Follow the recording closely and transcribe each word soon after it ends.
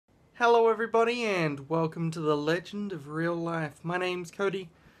Hello everybody and welcome to the Legend of Real Life. My name's Cody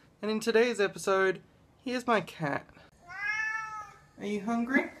and in today's episode, here's my cat. Are you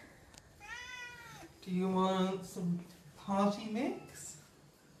hungry? Do you want some party mix?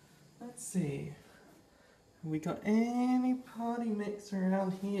 Let's see. Have we got any party mix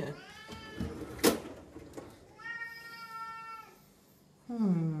around here?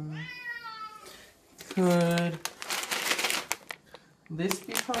 Could this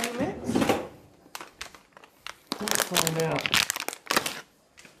be party mix? Let's find out.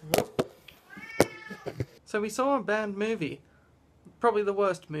 So we saw a bad movie. Probably the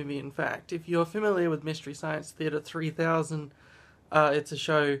worst movie, in fact. If you're familiar with Mystery Science Theater 3000, it's a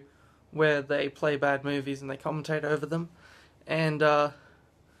show where they play bad movies and they commentate over them. And,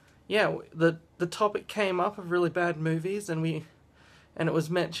 yeah, the topic came up of really bad movies, and it was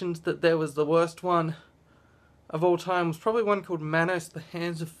mentioned that there was the worst one of all time. It was probably one called Manos, The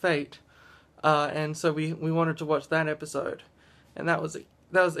Hands of Fate. And so we wanted to watch that episode. And that was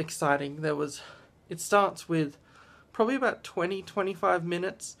exciting. It starts with probably about 20-25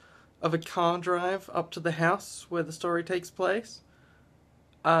 minutes of a car drive up to the house where the story takes place.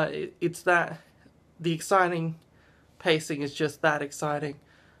 It's that the exciting pacing is just that exciting.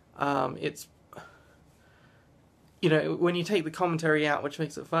 It's, you know, when you take the commentary out, which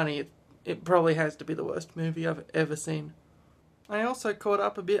makes it funny, it probably has to be the worst movie I've ever seen. I also caught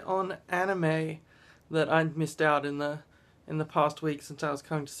up a bit on anime that I'd missed out in the past week since I was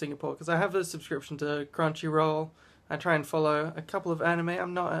coming to Singapore, because I have a subscription to Crunchyroll. I try and follow a couple of anime.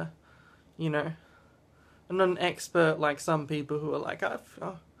 I'm not an expert like some people who are like,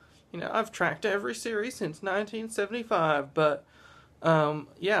 I've tracked every series since 1975, but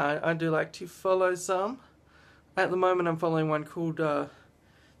yeah, I do like to follow some. At the moment I'm following one called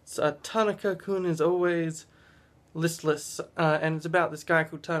Tanaka-kun is Always Listless, and it's about this guy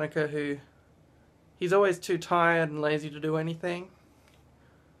called Tanaka who he's always too tired and lazy to do anything.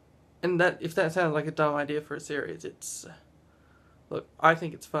 And if that sounds like a dumb idea for a series, look, I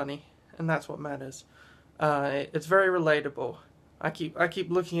think it's funny, and that's what matters. It's very relatable. I keep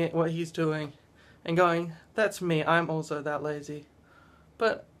looking at what he's doing and going, that's me, I'm also that lazy.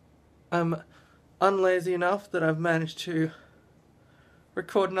 But I'm unlazy enough that I've managed to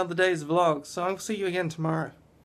record another day's vlog, so I'll see you again tomorrow.